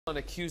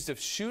Accused of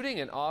shooting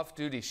an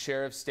off-duty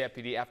sheriff's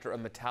deputy after a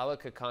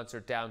Metallica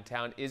concert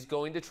downtown is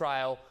going to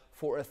trial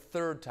for a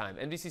third time.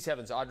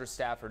 NBC7's Audra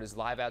Stafford is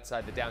live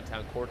outside the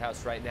downtown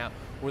courthouse right now,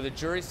 where the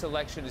jury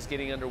selection is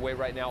getting underway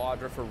right now,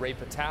 Audra, for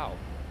Pitoau.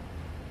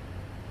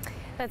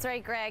 That's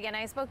right, Greg. And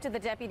I spoke to the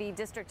deputy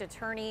district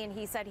attorney, and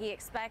he said he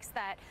expects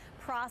that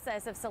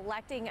process of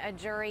selecting a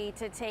jury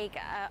to take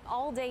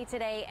all day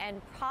today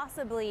and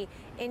possibly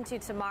into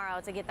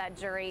tomorrow to get that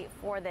jury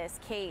for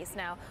this case.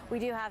 Now, we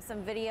do have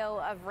some video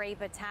of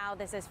Pitoau.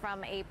 This is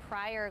from a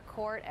prior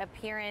court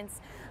appearance.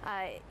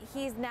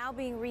 He's now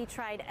being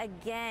retried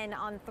again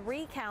on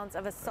 3 counts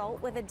of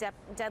assault with a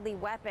deadly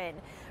weapon.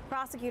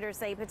 Prosecutors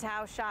say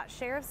Pitoau shot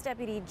Sheriff's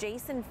Deputy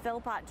Jason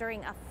Philpot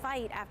during a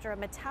fight after a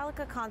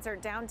Metallica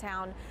concert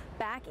downtown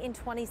back in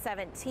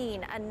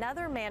 2017.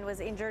 Another man was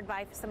injured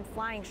by some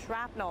flying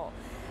shrapnel.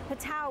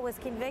 Pitoau was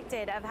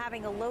convicted of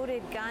having a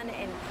loaded gun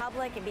in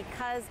public, and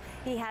because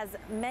he has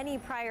many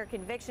prior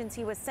convictions,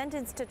 he was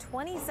sentenced to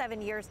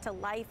 27 years to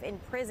life in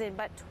prison.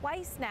 But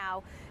twice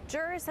now,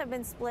 jurors have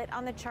been split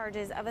on the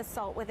charges of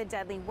assault with a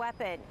deadly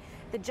weapon.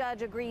 The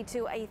judge agreed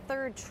to a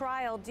third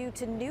trial due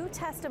to new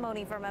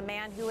testimony from a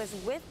man who was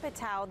with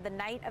Pitoau the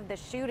night of the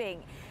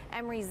shooting.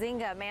 Emery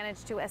Zinga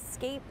managed to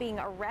escape being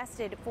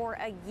arrested for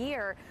a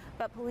year,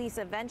 but police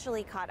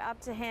eventually caught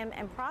up to him,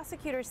 and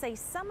prosecutors say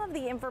some of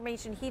the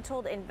information he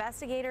told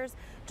investigators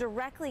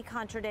directly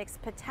contradicts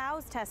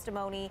Pitau's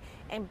testimony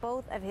in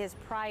both of his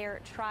prior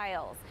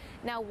trials.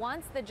 Now,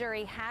 once the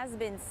jury has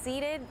been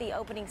seated, the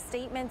opening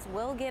statements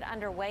will get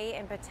underway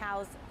in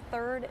Pitau's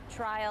third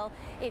trial.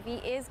 If he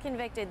is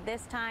convicted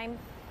this time,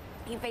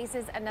 he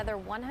faces another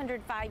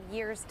 105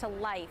 years to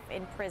life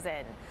in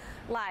prison.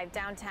 Live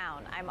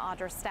downtown, I'm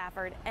Audra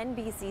Stafford,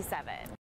 NBC7.